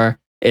a car,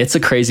 it's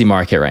a crazy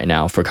market right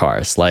now for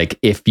cars. Like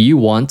if you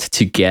want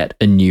to get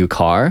a new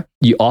car,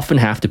 you often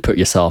have to put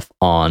yourself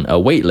on a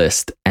wait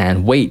list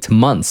and wait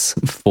months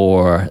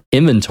for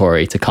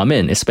inventory to come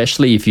in,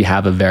 especially if you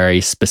have a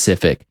very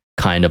specific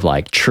kind of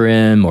like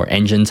trim or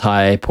engine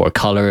type or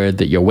color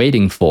that you're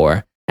waiting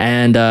for.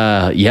 And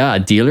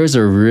dealers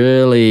are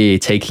really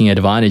taking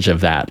advantage of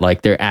that.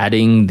 Like they're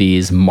adding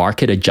these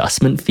market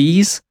adjustment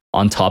fees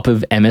on top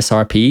of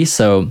MSRP.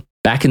 So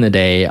back in the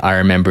day, I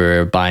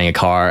remember buying a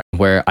car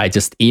where I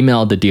just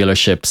emailed the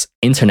dealership's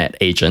internet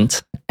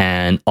agent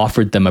and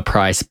offered them a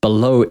price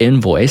below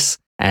invoice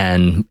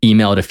and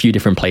emailed a few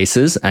different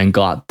places and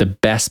got the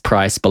best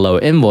price below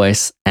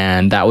invoice.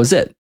 And that was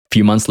it. A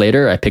few months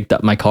later, I picked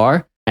up my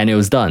car and it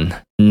was done.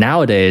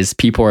 Nowadays,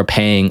 people are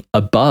paying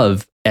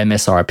above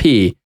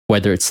MSRP,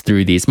 whether it's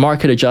through these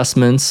market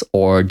adjustments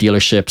or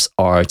dealerships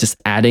are just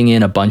adding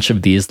in a bunch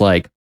of these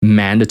like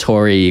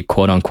mandatory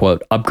quote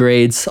unquote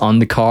upgrades on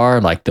the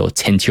car. Like they'll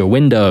tint your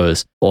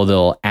windows or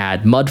they'll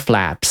add mud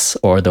flaps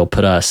or they'll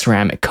put a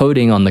ceramic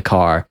coating on the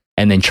car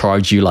and then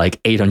charge you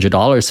like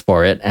 $800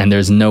 for it. And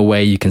there's no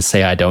way you can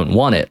say, I don't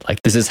want it.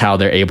 Like this is how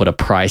they're able to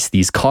price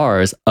these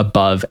cars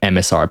above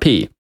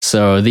MSRP.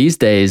 So these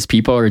days,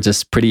 people are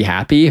just pretty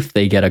happy if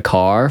they get a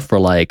car for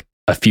like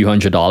a few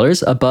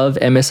 $100s above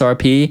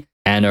MSRP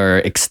and are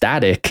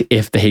ecstatic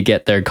if they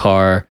get their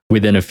car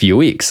within a few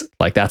weeks.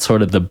 Like that's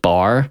sort of the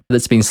bar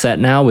that's being set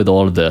now with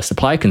all of the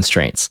supply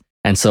constraints.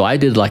 And so I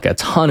did like a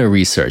ton of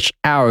research,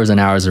 hours and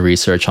hours of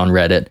research on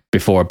Reddit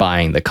before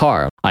buying the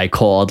car. I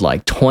called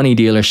like 20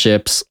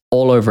 dealerships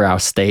all over our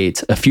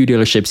state, a few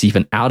dealerships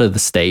even out of the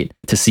state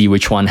to see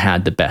which one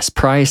had the best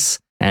price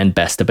and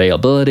best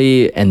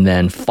availability. And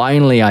then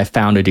finally I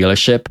found a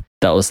dealership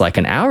that was like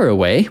an hour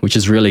away, which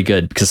is really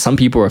good because some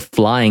people are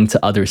flying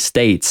to other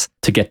states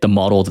to get the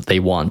model that they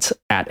want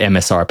at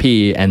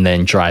MSRP and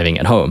then driving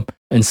it home.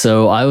 And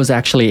so I was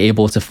actually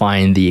able to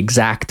find the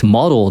exact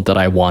model that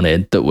I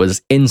wanted that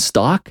was in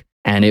stock,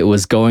 and it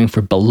was going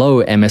for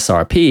below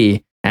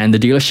MSRP. And the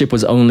dealership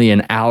was only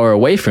an hour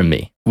away from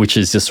me, which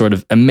is just sort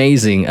of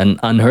amazing and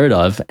unheard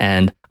of.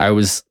 And I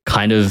was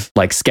kind of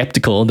like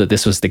skeptical that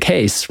this was the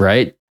case,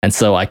 right? And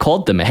so I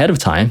called them ahead of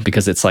time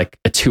because it's like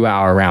a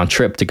 2-hour round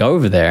trip to go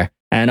over there.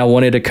 And I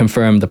wanted to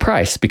confirm the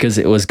price because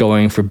it was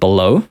going for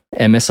below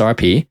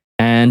MSRP.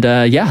 And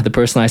the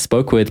person I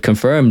spoke with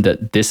confirmed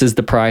that this is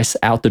the price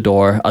out the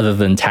door other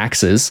than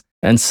taxes.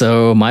 And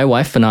so my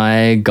wife and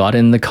I got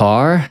in the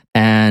car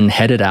and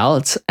headed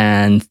out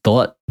and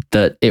thought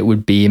that it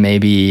would be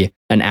maybe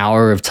an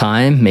hour of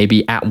time,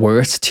 maybe at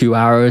worst 2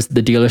 hours at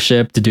the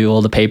dealership to do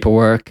all the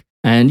paperwork.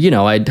 And,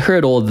 I'd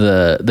heard all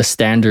the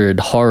standard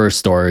horror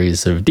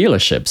stories of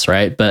dealerships,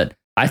 right? But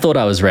I thought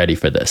I was ready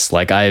for this.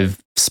 Like, I've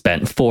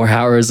spent 4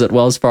 hours at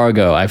Wells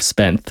Fargo. I've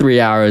spent 3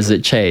 hours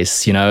at Chase,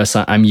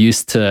 so I'm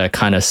used to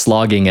kind of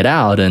slogging it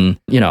out. And,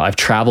 I've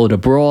traveled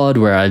abroad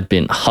where I've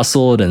been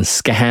hustled and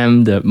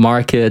scammed at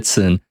markets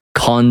and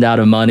conned out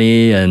of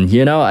money. And,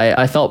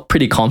 I felt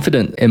pretty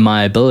confident in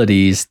my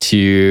abilities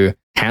to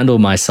handle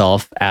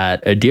myself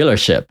at a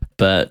dealership.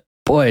 But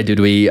boy, did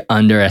we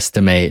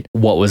underestimate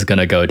what was going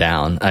to go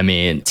down. I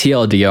mean,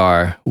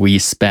 TLDR, we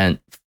spent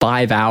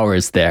 5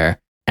 hours there.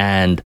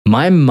 And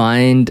my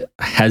mind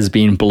has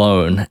been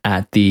blown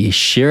at the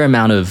sheer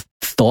amount of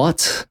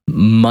thought,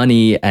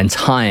 money, and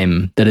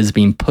time that has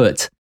been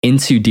put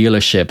into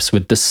dealerships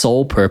with the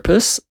sole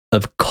purpose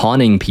of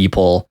conning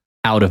people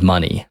out of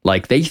money.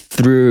 Like, they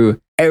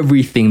threw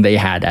everything they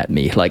had at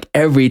me, like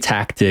every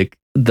tactic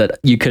that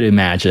you could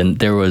imagine.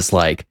 There was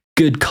like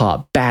good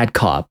cop, bad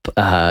cop,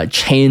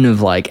 chain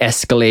of like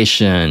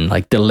escalation,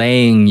 like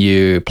delaying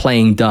you,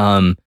 playing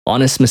dumb,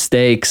 honest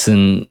mistakes,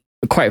 and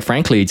quite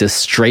frankly, just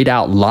straight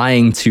out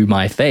lying to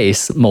my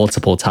face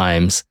multiple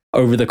times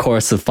over the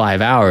course of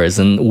 5 hours.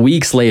 And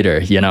weeks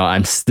later,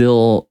 I'm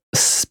still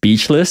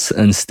speechless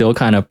and still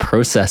kind of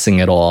processing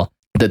it all,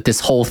 that this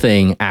whole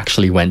thing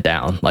actually went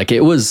down. Like,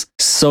 it was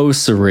so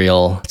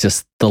surreal,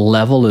 just the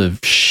level of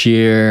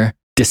sheer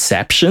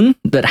deception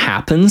that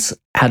happens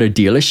at a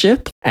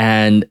dealership.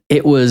 And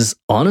it was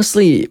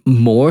honestly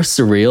more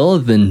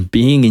surreal than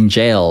being in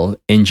jail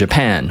in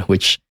Japan,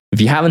 which, if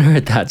you haven't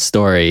heard that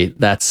story,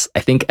 that's, I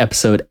think,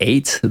 episode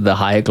 8, the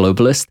High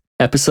Globalist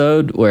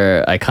episode,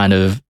 where I kind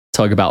of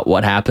talk about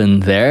what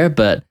happened there.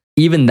 But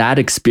even that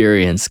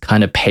experience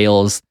kind of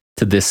pales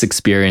to this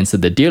experience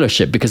at the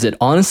dealership, because it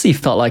honestly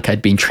felt like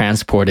I'd been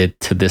transported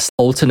to this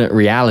alternate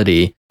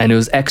reality. And it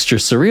was extra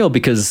surreal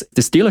because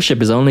this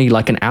dealership is only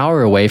like an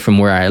hour away from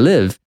where I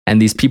live.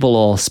 And these people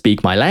all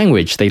speak my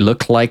language. They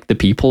look like the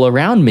people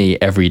around me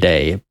every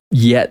day.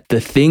 Yet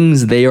the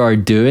things they are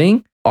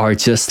doing are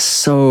just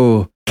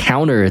so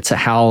counter to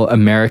how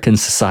American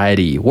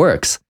society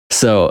works.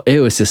 So it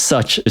was just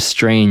such a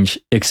strange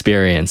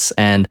experience.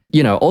 And,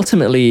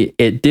 ultimately,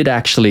 it did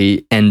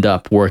actually end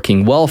up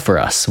working well for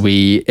us.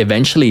 We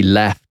eventually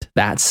left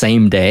that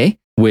same day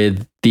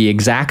with the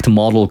exact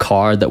model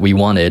car that we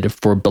wanted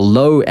for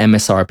below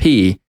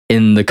MSRP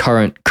in the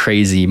current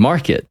crazy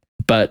market.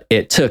 But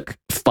it took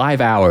 5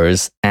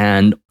 hours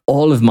and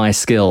all of my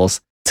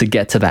skills to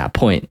get to that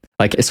point.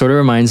 Like, it sort of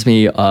reminds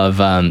me of,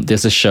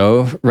 there's a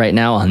show right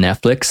now on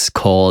Netflix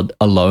called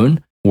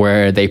Alone,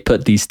 where they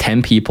put these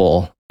 10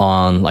 people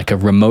on like a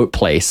remote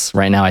place.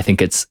 Right now, I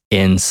think it's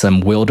in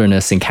some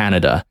wilderness in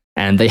Canada,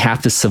 and they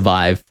have to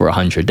survive for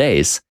 100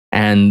 days.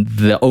 And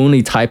the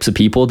only types of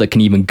people that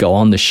can even go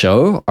on the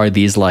show are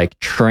these like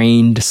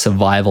trained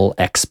survival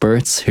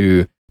experts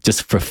who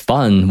just for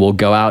fun will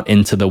go out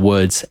into the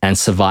woods and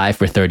survive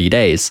for 30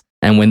 days.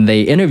 And when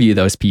they interview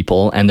those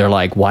people and they're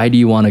like, why do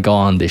you want to go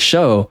on this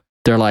show?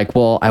 They're like,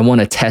 well, I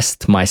want to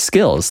test my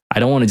skills. I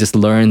don't want to just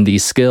learn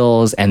these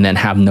skills and then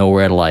have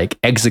nowhere to like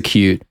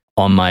execute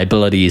on my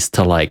abilities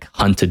to like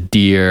hunt a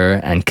deer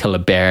and kill a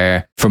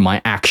bear for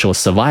my actual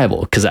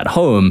survival. Because at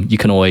home, you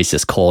can always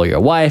just call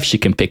your wife. She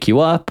can pick you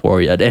up,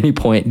 or at any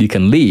point you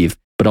can leave.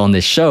 But on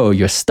this show,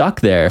 you're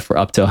stuck there for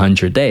up to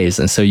 100 days.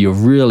 And so you're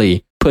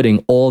really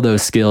putting all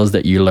those skills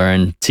that you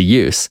learn to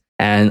use.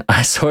 And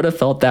I sort of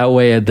felt that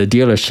way at the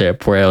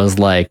dealership, where it was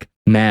like,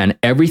 man,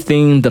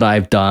 everything that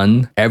I've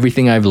done,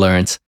 everything I've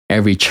learned,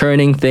 every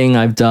churning thing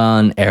I've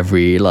done,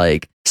 every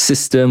like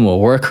system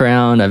or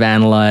workaround I've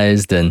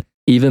analyzed, and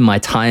even my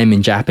time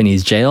in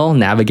Japanese jail,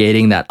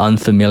 navigating that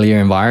unfamiliar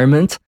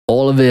environment,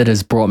 all of it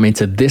has brought me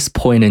to this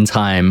point in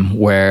time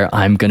where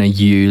I'm going to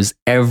use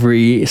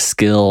every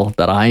skill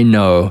that I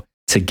know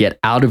to get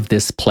out of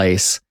this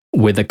place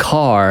with a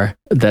car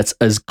that's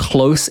as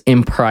close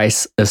in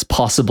price as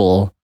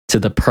possible to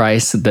the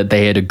price that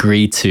they had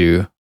agreed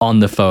to on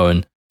the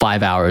phone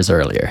 5 hours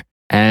earlier.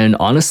 And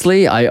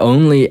honestly, I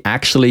only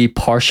actually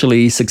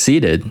partially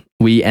succeeded.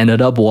 We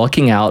ended up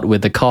walking out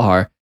with a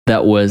car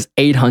that was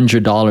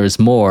 $800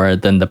 more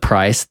than the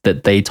price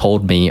that they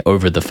told me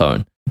over the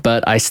phone.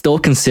 but I still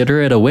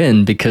consider it a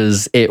win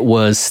because it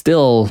was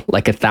still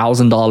like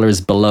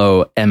 $1,000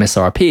 below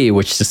MSRP,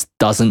 which just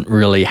doesn't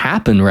really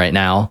happen right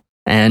now.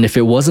 And if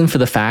it wasn't for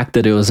the fact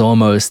that it was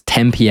almost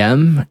 10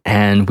 p.m.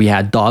 and we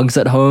had dogs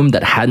at home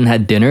that hadn't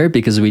had dinner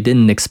because we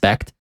didn't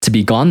expect to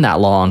be gone that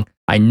long,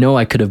 I know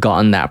I could have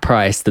gotten that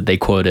price that they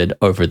quoted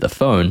over the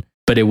phone,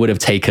 but it would have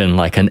taken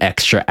like an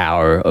extra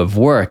hour of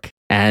work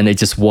and it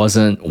just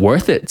wasn't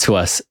worth it to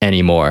us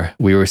anymore.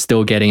 We were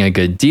still getting a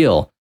good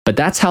deal, but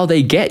that's how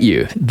they get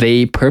you.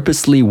 They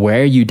purposely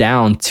wear you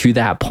down to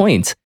that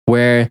point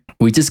where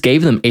we just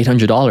gave them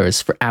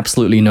 $800 for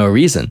absolutely no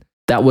reason.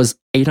 That was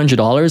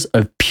 $800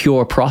 of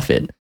pure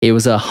profit. It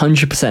was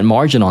 100%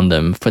 margin on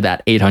them for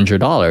that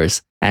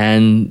 $800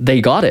 and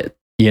they got it.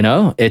 You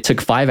know, it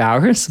took 5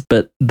 hours,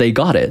 but they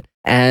got it.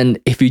 And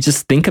if you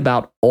just think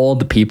about all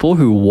the people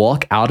who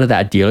walk out of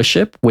that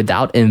dealership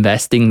without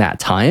investing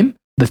that time,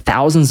 the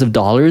thousands of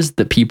dollars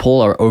that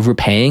people are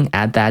overpaying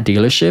at that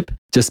dealership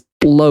just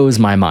blows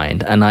my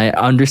mind. And I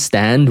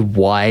understand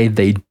why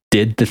they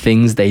did the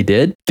things they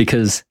did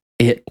because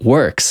it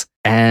works.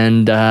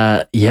 And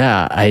I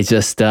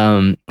just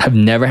have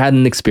never had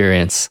an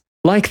experience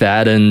like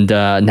that. And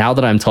now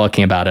that I'm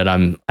talking about it,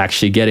 I'm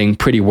actually getting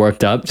pretty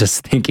worked up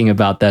just thinking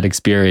about that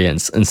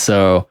experience. And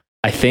so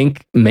I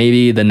think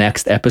maybe the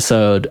next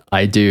episode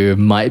I do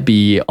might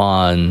be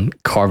on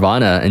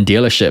Carvana and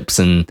dealerships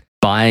and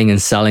buying and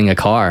selling a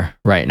car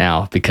right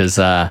now because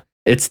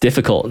it's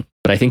difficult.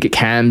 But I think it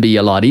can be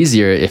a lot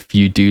easier if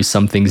you do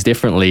some things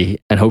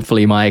differently. And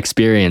hopefully my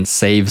experience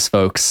saves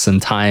folks some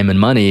time and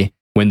money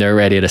when they're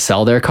ready to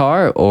sell their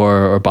car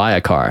or buy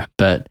a car.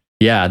 But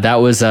yeah, that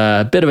was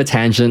a bit of a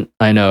tangent,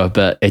 I know,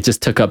 but it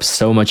just took up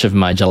so much of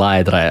my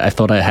July that I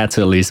thought I had to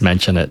at least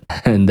mention it.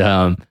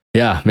 And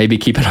maybe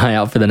keep an eye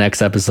out for the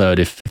next episode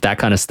if that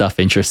kind of stuff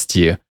interests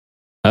you.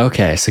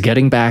 Okay, so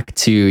getting back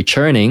to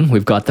churning,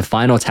 we've got the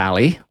final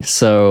tally.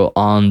 So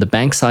on the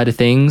bank side of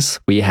things,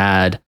 we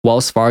had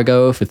Wells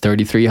Fargo for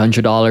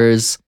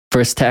 $3,300,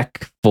 First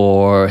Tech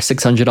for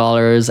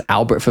 $600,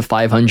 Albert for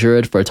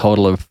 $500 for a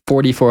total of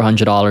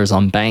 $4,400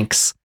 on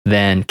banks.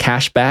 Then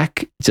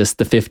cashback, just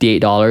the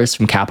 $58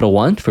 from Capital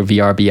One for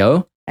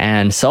VRBO,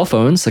 and cell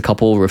phones, a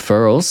couple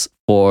referrals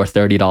for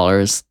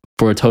 $30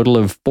 for a total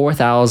of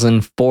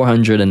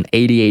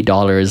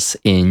 $4,488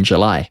 in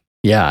July.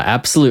 Yeah,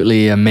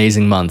 absolutely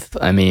amazing month.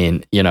 I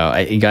mean, you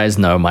guys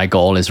know my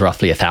goal is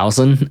roughly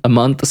 1,000 a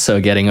month,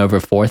 so getting over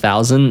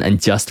 4,000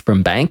 and just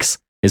from banks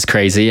is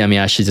crazy. I mean,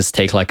 I should just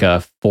take like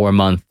a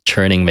 4-month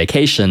churning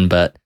vacation,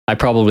 but I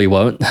probably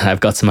won't. I've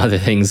got some other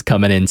things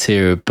coming in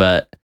too,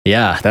 but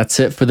yeah, that's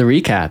it for the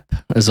recap.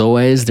 As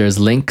always, there's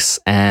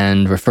links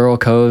and referral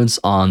codes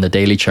on the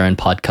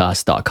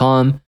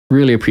dailychurnpodcast.com.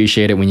 Really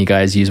appreciate it when you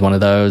guys use one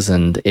of those.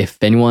 And if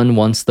anyone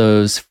wants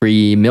those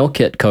free meal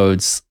kit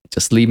codes,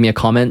 just leave me a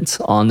comment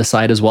on the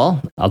site as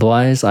well.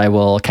 Otherwise, I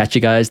will catch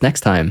you guys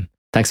next time.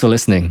 Thanks for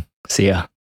listening. See ya.